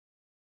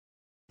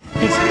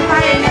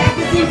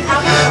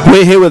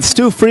We're here with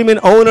Stu Freeman,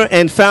 owner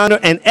and founder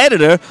and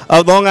editor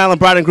of Long Island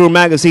Bride Groom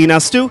magazine. Now,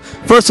 Stu,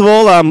 first of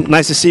all,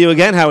 nice to see you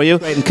again. How are you?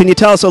 And can you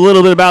tell us a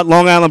little bit about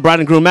Long Island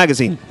Bride Groom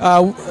magazine?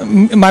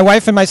 My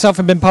wife and myself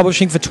have been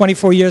publishing for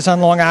 24 years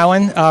on Long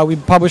Island. We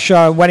publish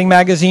a wedding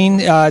magazine.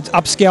 It's an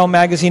upscale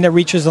magazine that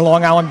reaches the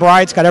Long Island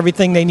bride. It's got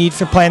everything they need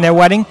for planning their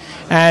wedding,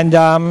 and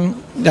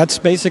that's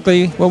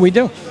basically what we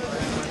do.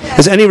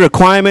 Is there any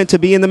requirement to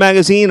be in the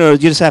magazine, or you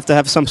just have to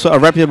have some sort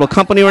of reputable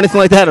company or anything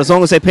like that, as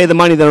long as they pay the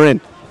money they're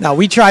in? No,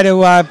 we try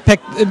to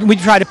pick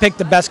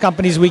the best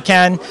companies we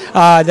can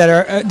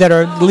that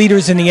are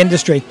leaders in the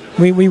industry.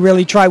 We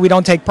really try. We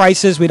don't take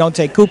prices. We don't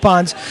take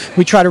coupons.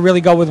 We try to really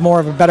go with more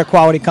of a better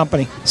quality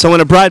company. So when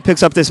a bride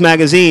picks up this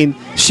magazine,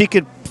 she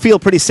could feel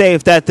pretty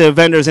safe that the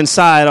vendors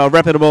inside are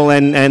reputable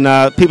and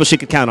people she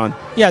could count on.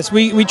 Yes,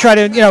 we try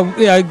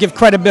to give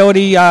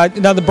credibility.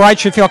 The bride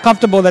should feel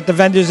comfortable that the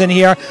vendors in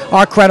here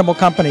are credible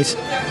companies.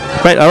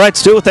 Right. All right,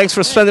 Stu. Thanks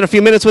for spending a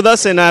few minutes with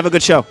us, and have a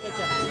good show.